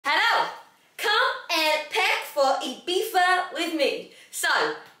me. So,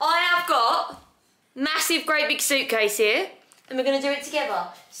 I have got massive, great big suitcase here, and we're going to do it together.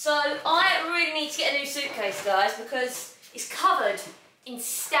 So, I really need to get a new suitcase, guys, because it's covered in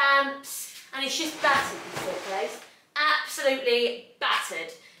stamps, and it's just battered, this suitcase. Absolutely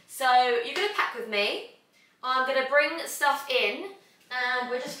battered. So, you're going to pack with me. I'm going to bring stuff in, and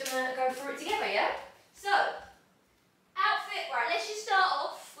we're just going to go through it together, yeah? So, outfit, right, let's just start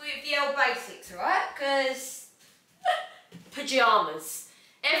off with the old basics, alright? Because pyjamas.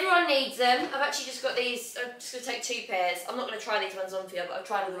 Everyone needs them. I've actually just got these, I'm just going to take 2 pairs. I'm not going to try these ones on for you, but I've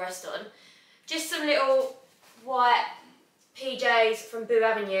tried all the rest on. Just some little white PJs from Boo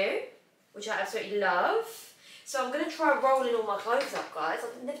Avenue, which I absolutely love. So I'm going to try rolling all my clothes up, guys.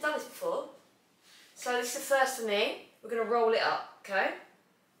 I've never done this before. So this is the first for me. We're going to roll it up, okay?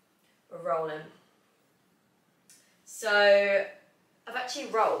 We're rolling. So I've actually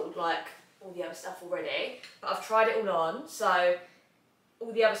rolled like all the other stuff already, but I've tried it all on, so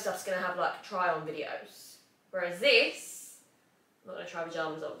all the other stuff's going to have like try on videos. Whereas this, I'm not going to try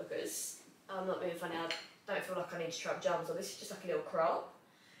pyjamas on because I'm not being funny, I don't feel like I need to try pyjamas on. This is just like a little crop.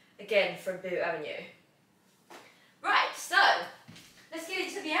 Again, from Boo Avenue. Right, so let's get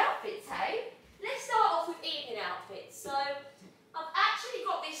into the outfits, hey? Let's start off with evening outfits. So I've actually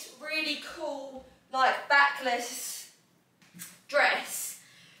got this really cool, like backless dress.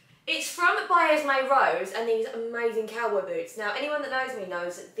 It's from Buyers May Rose and these amazing cowboy boots. Now, anyone that knows me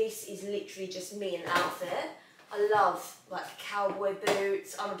knows that this is literally just me in an outfit. I love like cowboy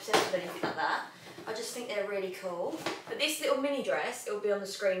boots. I'm obsessed with anything like that. I just think they're really cool. But this little mini dress, it will be on the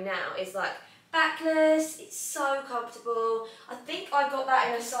screen now, is like backless. It's so comfortable. I think I got that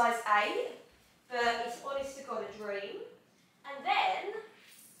in a size 8, but it's honest to God a dream. And then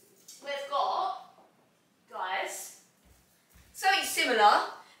we've got, guys, something similar,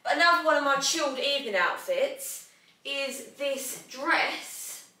 but another one of my chilled evening outfits is this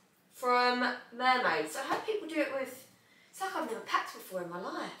dress from Mermaids. I hope people do it with, it's like I've never packed before in my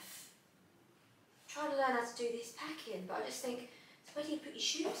life. I'm trying to learn how to do this packing, but I just think, so where do you put your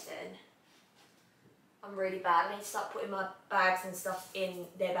shoes then? I'm really bad. I need to start putting my bags and stuff in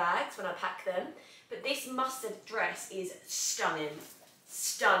their bags when I pack them. But this mustard dress is stunning.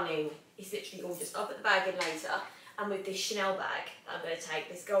 Stunning. It's literally gorgeous. I'll put the bag in later. And with this Chanel bag that I'm going to take,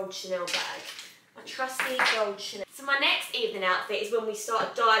 this gold Chanel bag. My trusty gold Chanel. So my next evening outfit is when we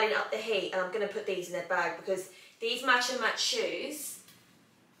start dialing up the heat, and I'm going to put these in their bag because these match and match shoes,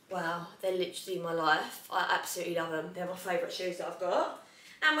 wow, they're literally my life. I absolutely love them. They're my favourite shoes that I've got.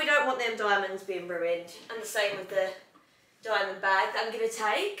 And we don't want them diamonds being ruined. And the same with the diamond bag that I'm going to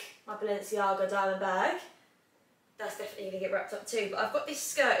take, my Balenciaga diamond bag. That's definitely going to get wrapped up too. But I've got this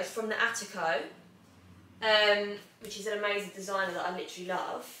skirt, it's from the Attico, which is an amazing designer that I literally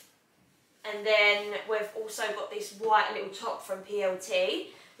love. And then we've also got this white little top from PLT,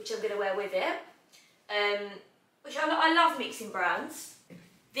 which I'm going to wear with it. Which I love mixing brands.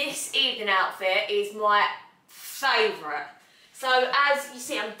 This evening outfit is my favourite. So as you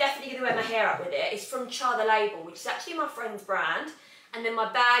see, I'm definitely going to wear my hair up with it. It's from Char the Label, which is actually my friend's brand. And then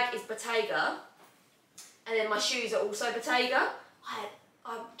my bag is Bottega. And then my shoes are also Bottega.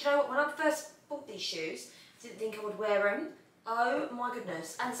 Do you know what, when I first bought these shoes, I didn't think I would wear them. Oh my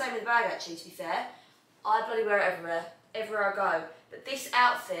goodness. And same with the bag actually, to be fair. I bloody wear it everywhere I go. But this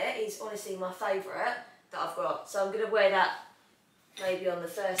outfit is honestly my favourite that I've got. So I'm going to wear that maybe on the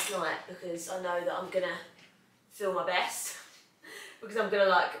first night because I know that I'm going to feel my best. Because I'm going to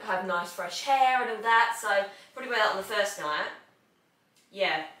like have nice fresh hair and all that. So probably wear that on the first night.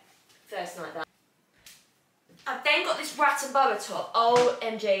 Yeah, first night that. I've then got this rat and boa top.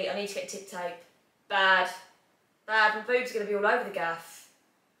 OMG, I need to get tip tape. Bad. Bad. My boobs are going to be all over the gaff.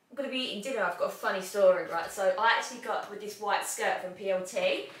 I'm going to be eating dinner. I've got a funny story, right? So I actually got, with this white skirt from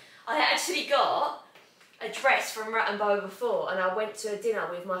PLT, I actually got a dress from Rat and Boa before, and I went to a dinner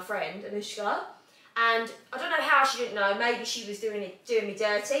with my friend, Anushka, and I don't know how she didn't know. Maybe she was doing me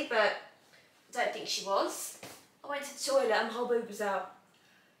dirty, but I don't think she was. I went to the toilet and my whole boob was out.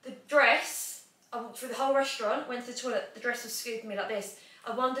 The dress, I walked through the whole restaurant, went to the toilet, the dress was scooping me like this.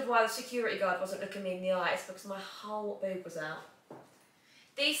 I wondered why the security guard wasn't looking me in the eyes because my whole boob was out.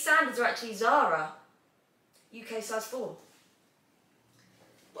 These sandals are actually Zara, UK size 4.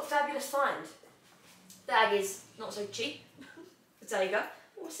 What a fabulous find. Bag is not so cheap. Bottega.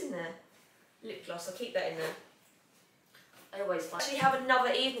 What's in there? Lip gloss, I'll keep that in there. I always find. I actually have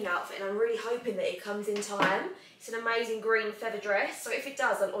another evening outfit and I'm really hoping that it comes in time. It's an amazing green feather dress, so if it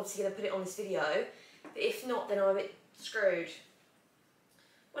does, I'm obviously going to put it on this video. But if not, then I'm a bit screwed.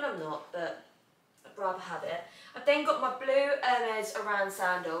 Well, I'm not, but I'd rather have it. I've then got my blue Hermes Around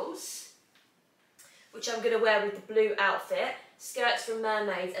sandals, which I'm going to wear with the blue outfit. skirts from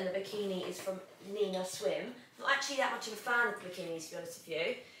Mermaids and the bikini is from Nina Swim. Not actually that much of a fan of the bikinis, to be honest with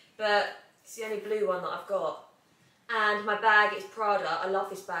you, but it's the only blue one that I've got. And my bag is Prada. I love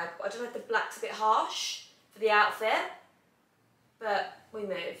this bag, but I don't know if the black's a bit harsh for the outfit, but we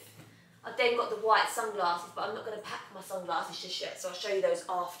move. I've then got the white sunglasses, but I'm not going to pack my sunglasses just yet, so I'll show you those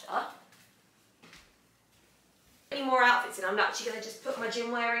after. Any more outfits in, I'm actually going to just put my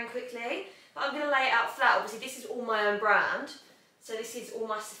gym wear in quickly, but I'm going to lay it out flat. Obviously this is all my own brand, so this is all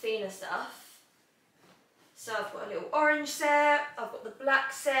my Safina stuff. So I've got a little orange set, I've got the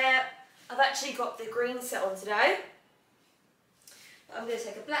black set, I've actually got the green set on today. I'm going to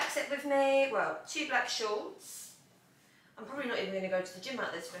take a black set with me, well, 2 black shorts. I'm probably not even going to go to the gym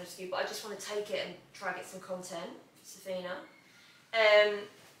out there, to be honest with you, but I just want to take it and try and get some content for Safina. And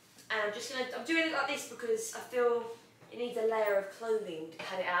I'm doing it like this because I feel it needs a layer of clothing to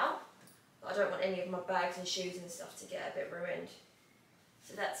cut it out. But I don't want any of my bags and shoes and stuff to get a bit ruined.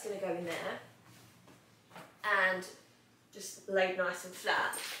 So that's going to go in there. And just laid nice and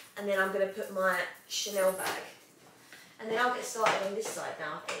flat. And then I'm going to put my Chanel bag. And then I'll get started on this side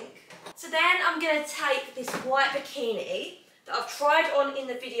now, I think. So then I'm going to take this white bikini that I've tried on in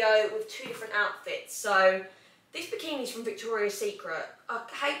the video with 2 different outfits. So this bikini is from Victoria's Secret. I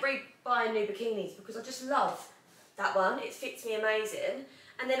hate buying new bikinis because I just love that one. It fits me amazing.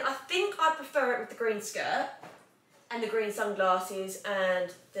 And then I think I prefer it with the green skirt and the green sunglasses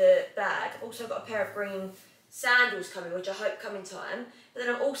and the bag. I've also got a pair of green sandals coming, which I hope come in time. But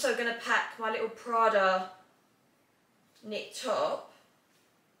then I'm also going to pack my little Prada knit top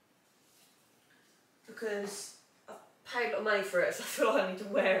because I've paid a lot of money for it, so I feel like I need to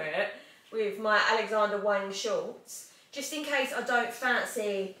wear it with my Alexander Wang shorts, just in case I don't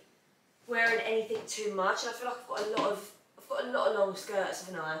fancy wearing anything too much. And I feel like I've got a lot of long skirts,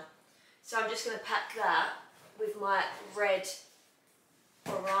 haven't I? So I'm just going to pack that with my red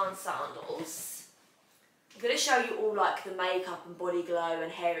Oran sandals. I'm going to show you all like the makeup and body glow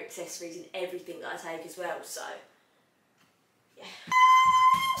and hair accessories and everything that I take as well, so yeah.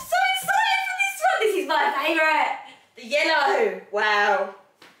 I'm so excited for this one! This is my favourite! The yellow! Wow.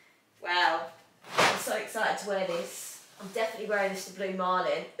 Wow. I'm so excited to wear this. I'm definitely wearing this to Blue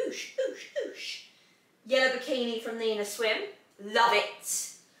Marlin. Oosh, oosh, oosh. Yellow bikini from Nina Swim. Love it.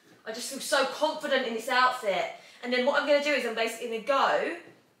 I just feel so confident in this outfit. And then what I'm going to do is I'm basically going to go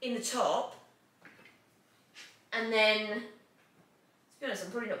in the top. And then, to be honest,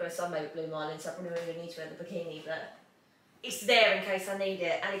 I'm probably not going to sunbathe with Blue Marlin, so I probably don't even need to wear the bikini, but it's there in case I need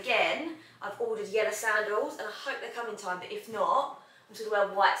it. And again, I've ordered yellow sandals, and I hope they come in time, but if not, I'm just going to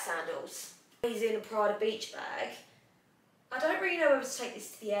wear white sandals. He's in a Prada beach bag. I don't really know whether to take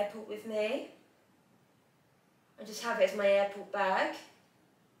this to the airport with me. I just have it as my airport bag.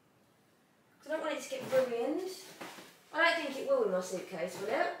 I don't want it to get ruined. I don't think it will in my suitcase, will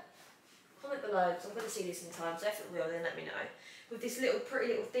it? Comment below, because I'm going to see this in time, so if it will, then let me know. With this little pretty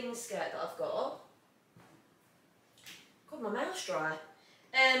little thin skirt that I've got. God, my mouth's dry.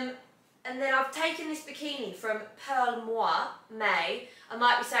 And then I've taken this bikini from Pearl Moi, May. I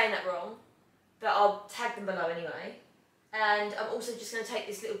might be saying that wrong, but I'll tag them below anyway. And I'm also just going to take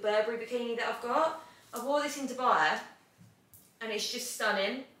this little Burberry bikini that I've got. I wore this in Dubai, and it's just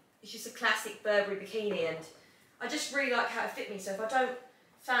stunning. It's just a classic Burberry bikini, and I just really like how it fit me. So if I don't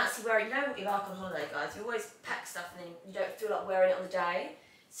fancy wearing, you know what you like on holiday, guys, you always pack stuff and then you don't feel like wearing it on the day.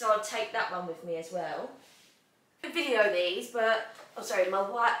 So I'll take that one with me as well. I could video these, but, oh sorry, my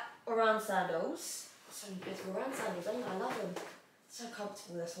white Oran sandals. So beautiful Oran sandals, I love them. So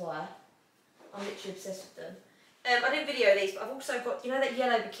comfortable, that's why. I'm literally obsessed with them. I didn't video these, but I've also got, you know that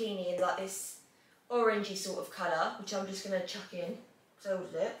yellow bikini in like this orangey sort of colour, which I'm just going to chuck in, because I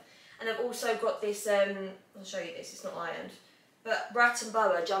ordered it. And I've also got this, I'll show you this, it's not ironed, but Rat and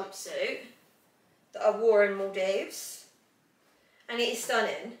Boa jumpsuit that I wore in Maldives. And it is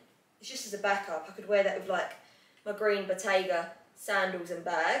stunning. It's just as a backup. I could wear that with like my green Bottega sandals and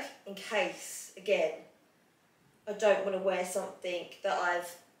bag, in case, again, I don't want to wear something that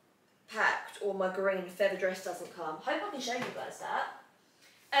I've packed or my green feather dress doesn't come. Hope I can show you guys that.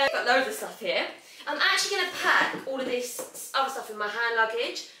 I've got loads of stuff here. I'm actually going to pack all of this other stuff in my hand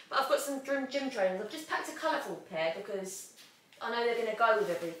luggage, but I've got some gym trainers. I've just packed a colourful pair because I know they're going to go with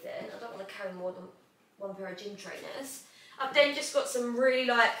everything. I don't want to carry more than one pair of gym trainers. I've then just got some really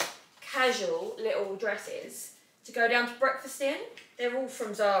like casual little dresses to go down to breakfast in. They're all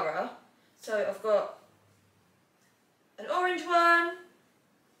from Zara. So I've got an orange one,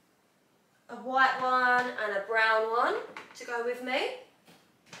 a white one and a brown one to go with me.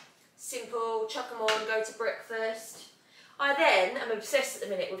 Simple, chuck them on, go to breakfast. I then am obsessed at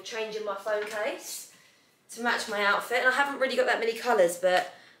the minute with changing my phone case to match my outfit. And I haven't really got that many colours,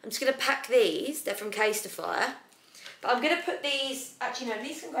 but I'm just going to pack these. They're from Casetify. But I'm going to put these, actually no,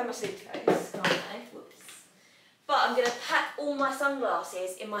 these can go in my suitcase, can't they? Whoops. But I'm going to pack all my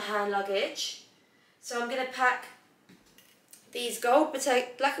sunglasses in my hand luggage. So I'm going to pack these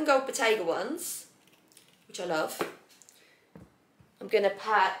black and gold Bottega ones, which I love. I'm going to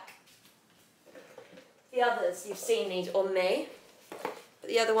pack the others, you've seen these on me. But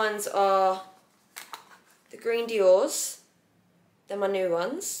the other ones are the green Dior's. They're my new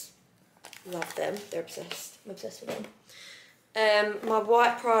ones. Love them, they're obsessed. I'm obsessed with them. My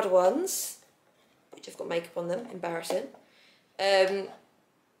white Prada ones, which have got makeup on them, embarrassing.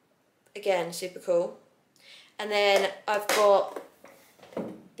 Again, super cool. And then I've got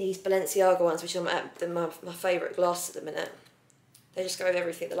these Balenciaga ones, which I'm at my favourite glasses at the minute. They just go with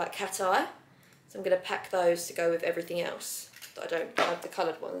everything. They're like cat eye. So I'm going to pack those to go with everything else that I don't have, the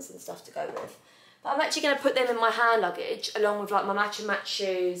coloured ones and stuff to go with. But I'm actually going to put them in my hand luggage along with like my match and match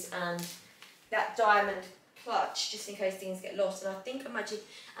shoes and that diamond clutch just in case things get lost. And I think I'm actually,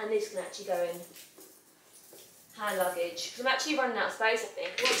 and this can actually go in hand luggage because I'm actually running out of space, I think.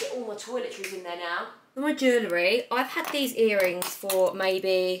 I want to get all my toiletries in there now. For my jewellery, I've had these earrings for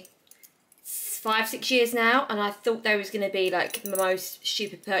maybe 5-6 years now, and I thought they was going to be like the most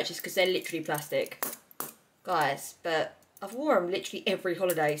stupid purchase because they're literally plastic, guys, but I've worn them literally every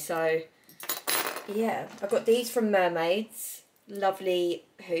holiday, so yeah. I got these from Mermaids, lovely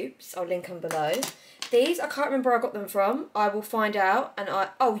hoops, I'll link them below. These, I can't remember where I got them from, I will find out, and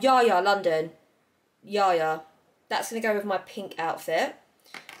oh, Yaya, London, Yaya, that's going to go with my pink outfit.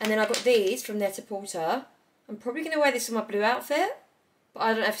 And then I got these from Net-a-Porter. I'm probably going to wear this with my blue outfit, but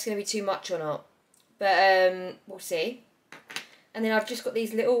I don't know if it's going to be too much or not. But we'll see. And then I've just got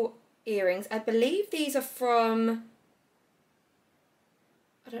these little earrings. I believe these are from,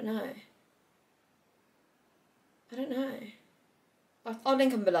 I don't know. I'll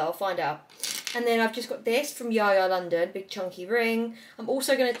link them below, I'll find out. And then I've just got this from Yaya London, big chunky ring. I'm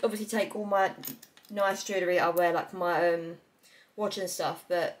also going to obviously take all my nice jewellery I wear, like my watch and stuff,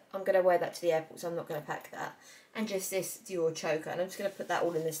 but I'm going to wear that to the airport, so I'm not going to pack that. And just this Dior choker, and I'm just going to put that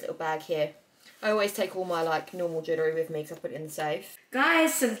all in this little bag here. I always take all my like normal jewellery with me because I put it in the safe.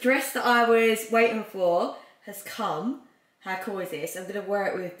 Guys, so the dress that I was waiting for has come. How cool is this? I'm going to wear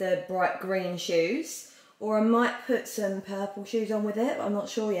it with the bright green shoes, or I might put some purple shoes on with it, I'm not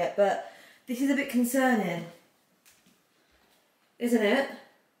sure yet, but this is a bit concerning, isn't it?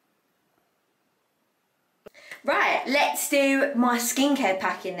 Right, let's do my skincare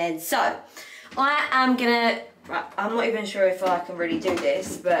packing then. So, I am gonna, right, I'm not even sure if I can really do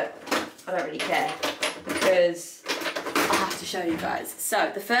this, but I don't really care because I have to show you guys.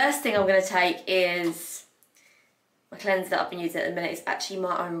 So, the first thing I'm gonna take is my cleanser that I've been using at the minute. It's actually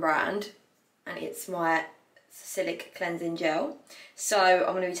my own brand, and it's my Silic Cleansing Gel. So,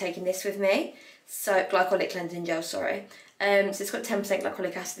 I'm gonna be taking this with me. So, glycolic cleansing gel, sorry. So it's got 10%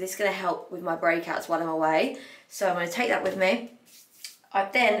 glycolic acid. This is going to help with my breakouts while I'm away. So I'm going to take that with me.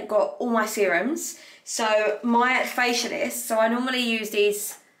 I've then got all my serums. So my facialist, so I normally use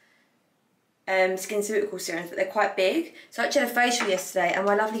these SkinCeutical serums, but they're quite big. So I actually had a facial yesterday, and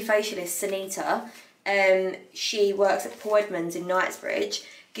my lovely facialist, Sunita, she works at Paul Edmonds in Knightsbridge,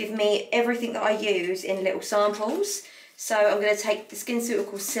 give me everything that I use in little samples. So I'm going to take the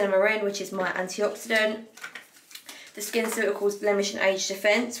SkinCeuticals Cinnamorin, which is my antioxidant. The SkinCeuticals Blemish and Age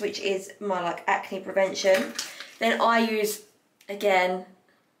Defense, which is my like acne prevention. Then I use, again,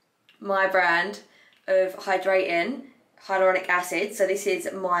 my brand of hydrating hyaluronic acid. So this is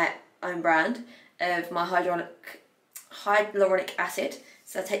my own brand of my hyaluronic acid.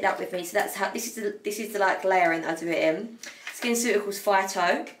 So I take that with me. So that's how this is the like layering that I do it in. SkinCeuticals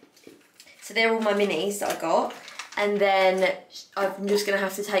Phyto. So they're all my minis that I got. And then I'm just going to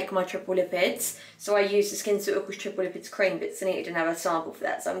have to take my triple lipids. So I use the SkinCeuticals triple lipids cream, but Sunita didn't have a sample for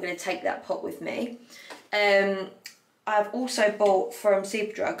that, so I'm going to take that pot with me. I've also bought from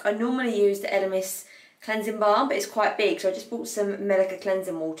Superdrug. I normally use the Elemis cleansing balm, but it's quite big, so I just bought some Melica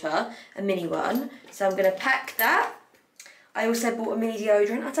cleansing water, a mini one. So I'm going to pack that. I also bought a mini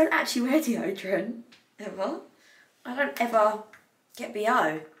deodorant. I don't actually wear deodorant, ever. I don't ever get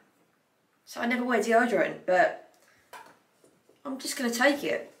BO. So I never wear deodorant, but I'm just going to take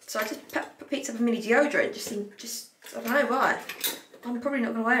it. So I just picked up a mini deodorant, just I don't know why. I'm probably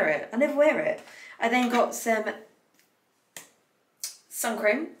not going to wear it. I never wear it. I then got some sun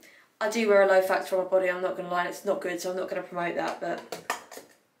cream. I do wear a low factor on my body, I'm not going to lie, it's not good, so I'm not going to promote that, but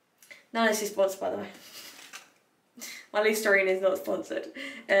none of this is sponsored, by the way. My Listerine is not sponsored.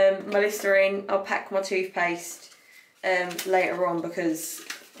 My Listerine, I'll pack my toothpaste later on because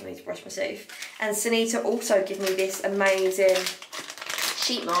I need to brush my teeth. And Sunita also gave me this amazing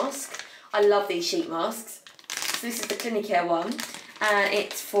sheet mask. I love these sheet masks. So this is the Clinicare one, and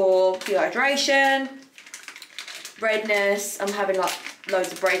it's for dehydration, redness. I'm having like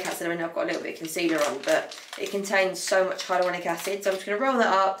loads of breakouts at the moment. I've got a little bit of concealer on, but it contains so much hyaluronic acid. So I'm just going to roll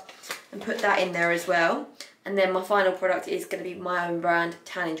that up and put that in there as well. And then my final product is going to be my own brand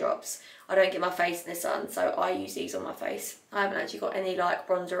tanning drops. I don't get my face in the sun, so I use these on my face. I haven't actually got any like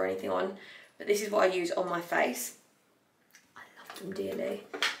bronzer or anything on, but this is what I use on my face. I love them dearly.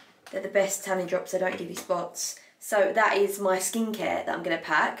 They're the best tanning drops, they don't give you spots. So that is my skincare that I'm going to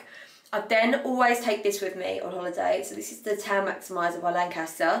pack. I then always take this with me on holiday. So this is the Tan Maximizer by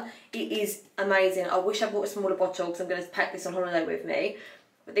Lancaster. It is amazing. I wish I bought a smaller bottle because I'm going to pack this on holiday with me.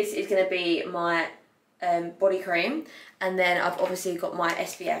 But this is going to be my body cream, and then I've obviously got my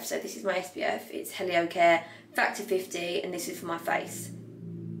SPF. So this is my SPF, it's Helio Care Factor 50, and this is for my face.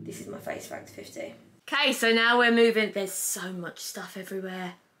 This is my face Factor 50. Okay, so now we're moving. There's so much stuff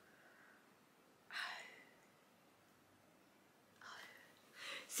everywhere.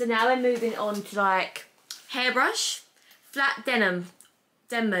 So now we're moving on to like hairbrush, flat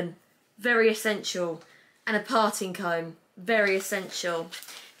Denman, very essential, and a parting comb, very essential.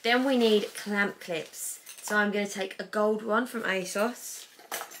 Then we need clamp clips. So I'm going to take a gold one from ASOS.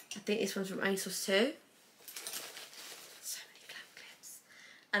 I think this one's from ASOS too. So many clamp clips.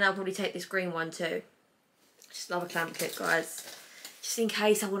 And I'll probably take this green one too. Just love a clamp clip, guys. Just in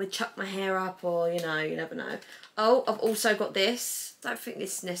case I want to chuck my hair up, or, you know, you never know. Oh, I've also got this. Don't think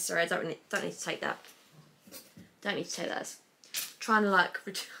this is necessary. I don't need to take that. Don't need to take that. Trying to like...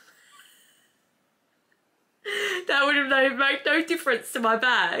 That would have made no difference to my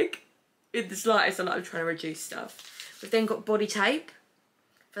bag in the slightest. I'm trying to reduce stuff. We've then got body tape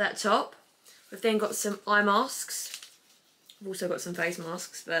for that top. We've then got some eye masks. We've also got some face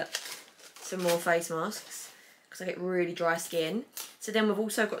masks, but some more face masks because I get really dry skin. So then we've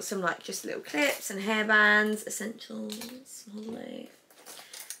also got some like just little clips and hairbands, essentials, Holly.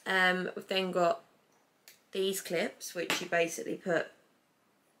 We've then got these clips, which you basically put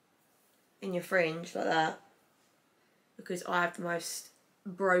in your fringe like that, because I have the most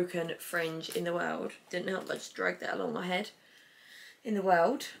broken fringe in the world. Didn't help, I just dragged that along my head in the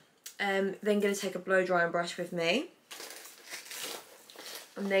world. Then going to take a blow drying brush with me.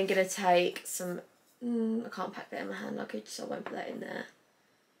 I'm then going to take some, I can't pack that in my hand luggage, so I won't put that in there.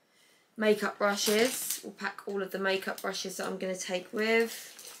 Makeup brushes. We'll pack all of the makeup brushes that I'm going to take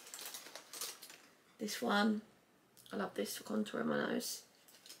with. This one. I love this for contouring my nose.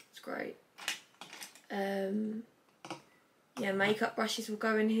 It's great. Yeah, makeup brushes will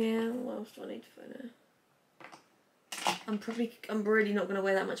go in here. What else do I need to put in there? I'm really not going to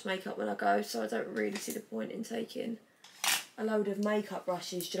wear that much makeup when I go, so I don't really see the point in taking a load of makeup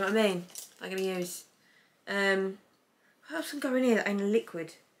brushes. Do you know what I mean? I'm going to use. What else can go in here that ain't a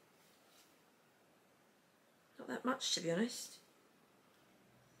liquid? Not that much, to be honest.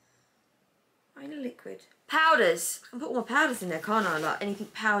 Ain't a liquid. Powders. I can put all my powders in there, can't I? Like anything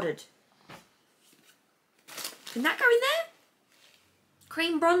powdered. Can that go in there?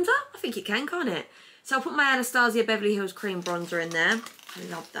 Cream bronzer? I think it can, can't it? So I'll put my Anastasia Beverly Hills cream bronzer in there. I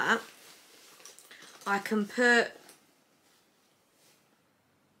love that. I can put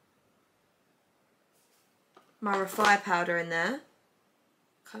my Refire powder in there. What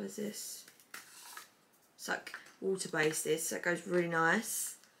colour is this? It's like water-based, this, so it goes really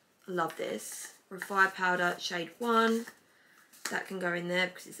nice. I love this. Refire powder, shade 1. That can go in there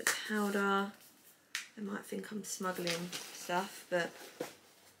because it's a powder. They might think I'm smuggling stuff, but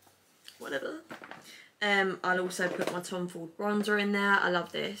whatever. I'll also put my Tom Ford bronzer in there. I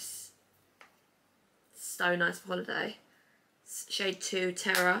love this. It's so nice for holiday. It's shade 2,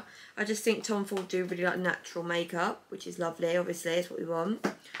 Terra. I just think Tom Ford do really like natural makeup, which is lovely. Obviously, it's what we want.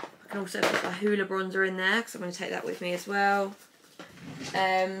 I can also put my Hoola bronzer in there because I'm going to take that with me as well.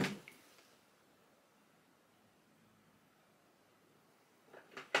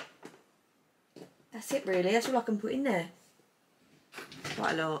 That's it really, that's all I can put in there.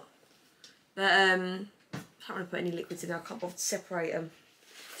 Quite a lot. But I don't want to put any liquids in there, I can't bother to separate them.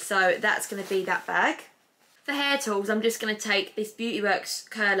 So that's going to be that bag. For hair tools, I'm just going to take this Beauty Works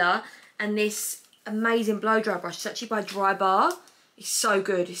curler and this amazing blow dry brush. It's actually by Dry Bar. It's so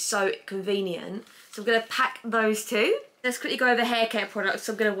good, it's so convenient. So I'm going to pack those two. Let's quickly go over hair care products.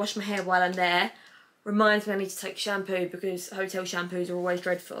 So I'm going to wash my hair while I'm there. Reminds me I need to take shampoo because hotel shampoos are always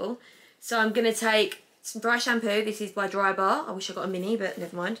dreadful. So I'm going to take some dry shampoo. This is by Dry Bar. I wish I got a mini, but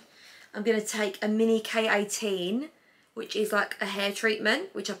never mind. I'm going to take a mini K18, which is like a hair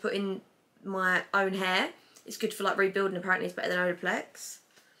treatment, which I put in my own hair. It's good for like rebuilding, apparently it's better than Olaplex.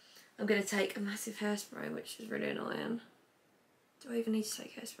 I'm going to take a massive hairspray, which is really annoying. Do I even need to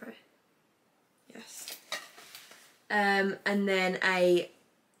take hairspray? Yes. And then a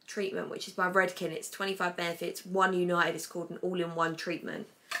treatment, which is by Redken. It's 25 benefits, 1 united. It's called an all-in-one treatment.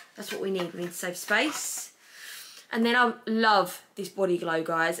 That's what we need. We need to save space. And then I love this body glow,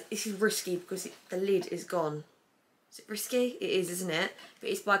 guys. This is risky because the lid is gone. Is it risky? It is, isn't it?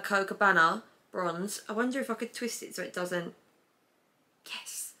 But it's by Copacabana Bronze. I wonder if I could twist it so it doesn't...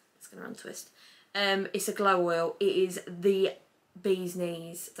 Yes, it's going to untwist. It's a glow oil. It is the bee's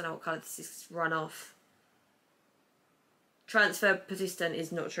knees. I don't know what colour this is. Run off. Transfer persistent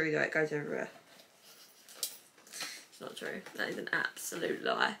is not true though. It goes everywhere. It's not true. That is an absolute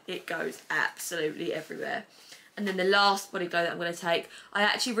lie. It goes absolutely everywhere. And then the last body glow that I'm going to take, I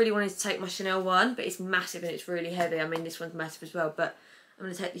actually really wanted to take my Chanel one, but it's massive and it's really heavy. I mean, this one's massive as well, but I'm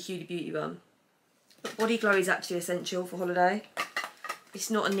going to take the Huda Beauty one. But body glow is actually essential for holiday. It's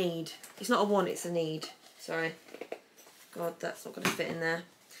not a need. It's not a want, it's a need. Sorry. God, that's not going to fit in there.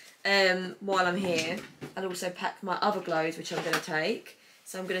 While I'm here, I'll also pack my other glows, which I'm going to take.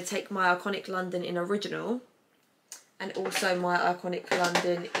 So I'm going to take my Iconic London in Original, and also my Iconic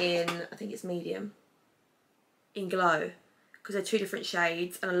London in, I think it's medium, in Glow, because they're 2 different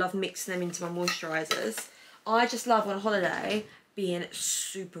shades, and I love mixing them into my moisturisers. I just love on holiday being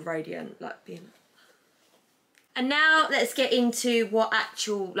super radiant, like being... And now let's get into what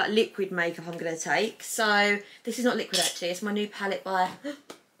actual like liquid makeup I'm going to take. So this is not liquid actually, it's my new palette by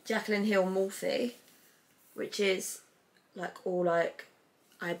Jaclyn Hill Morphe, which is like all like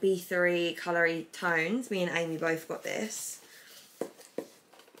Ibiza coloury tones. Me and Amy both got this.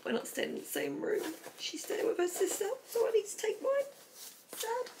 We're not staying in the same room. She's staying with her sister, so I need to take mine.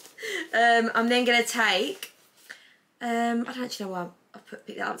 Sad. I'm then going to take, I don't actually know why I picked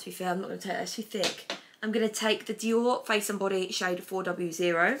that up, to be fair. I'm not going to take that, it's too thick. I'm going to take the Dior Face and Body shade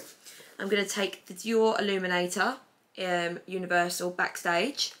 4W0. I'm going to take the Dior Illuminator Universal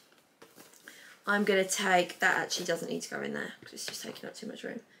Backstage. I'm going to take, that actually doesn't need to go in there because it's just taking up too much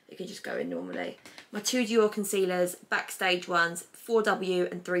room. It can just go in normally. My 2 Dior concealers, Backstage ones,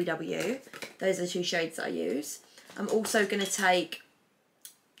 4W and 3W. Those are the 2 shades that I use. I'm also going to take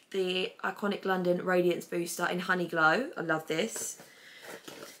the Iconic London Radiance Booster in Honey Glow. I love this.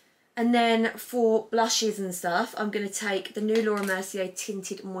 And then for blushes and stuff, I'm going to take the new Laura Mercier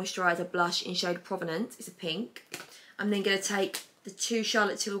Tinted Moisturiser Blush in shade Provenance. It's a pink. I'm then going to take the 2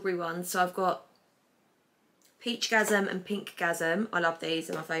 Charlotte Tilbury ones. So I've got Peach Gasm and Pink Gasm. I love these,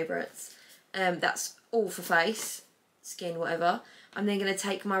 they're my favourites. That's all for face, skin, whatever. I'm then going to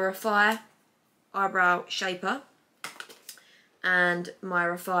take my Raffia Eyebrow Shaper and my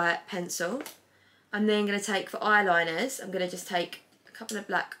Raffia Pencil. I'm then going to take, for eyeliners, I'm going to just take a couple of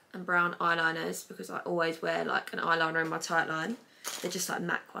black and brown eyeliners because I always wear like an eyeliner in my tight line. They're just like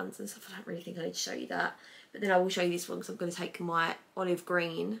MAC ones and stuff. I don't really think I need to show you that. But then I will show you this one because I'm going to take my olive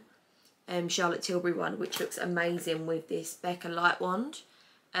green Charlotte Tilbury one, which looks amazing with this Becca Light Wand.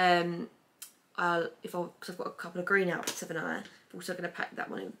 Because I've got a couple of green outfits, haven't I? I'm also going to pack that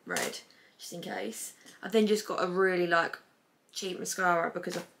one in red, just in case. I've then just got a really like cheap mascara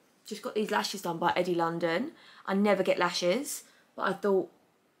because I've just got these lashes done by Eddie London. I never get lashes, but I thought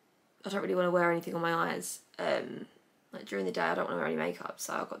I don't really want to wear anything on my eyes. Like during the day, I don't want to wear any makeup,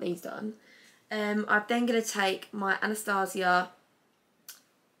 so I've got these done. I'm then going to take my Anastasia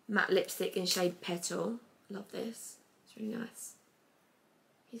matte lipstick in shade Petal. Love this. It's really nice.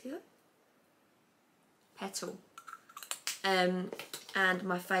 Can you see that? Petal. And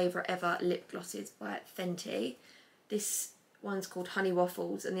my fenty ever lip glosses by Fenty. This one's called Honey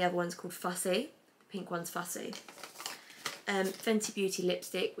Waffles and the other one's called Fussy. The pink one's Fussy. Fenty Beauty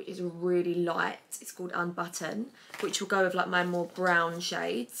lipstick, which is really light. It's called Unbutton, which will go with like my more brown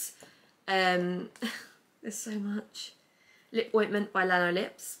shades. There's so much. Lip ointment by Lano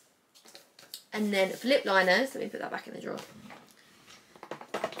Lips. And then for lip liners, let me put that back in the drawer.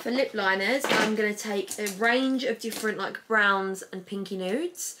 For lip liners, I'm going to take a range of different like browns and pinky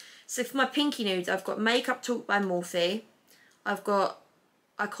nudes. So for my pinky nudes, I've got Makeup Talk by Morphe. I've got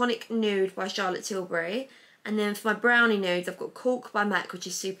Iconic Nude by Charlotte Tilbury. And then for my brownie nudes, I've got Cork by MAC, which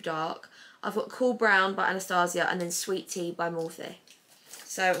is super dark. I've got Cool Brown by Anastasia, and then Sweet Tea by Morphe.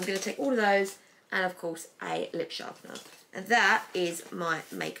 So I'm going to take all of those, and of course a lip sharpener. And that is my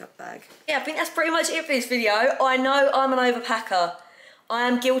makeup bag. Yeah, I think that's pretty much it for this video. I know I'm an overpacker. I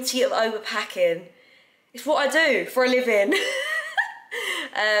am guilty of overpacking. It's what I do for a living.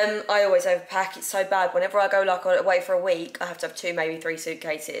 I always overpack. It's so bad. Whenever I go like away for a week, I have to have 2, maybe 3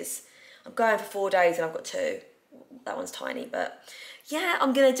 suitcases. I'm going for 4 days and I've got 2. That one's tiny, but yeah,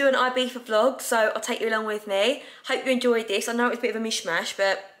 I'm going to do an Ibiza vlog, so I'll take you along with me. Hope you enjoyed this. I know it was a bit of a mishmash,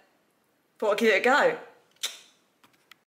 but Thought I'd give it a go.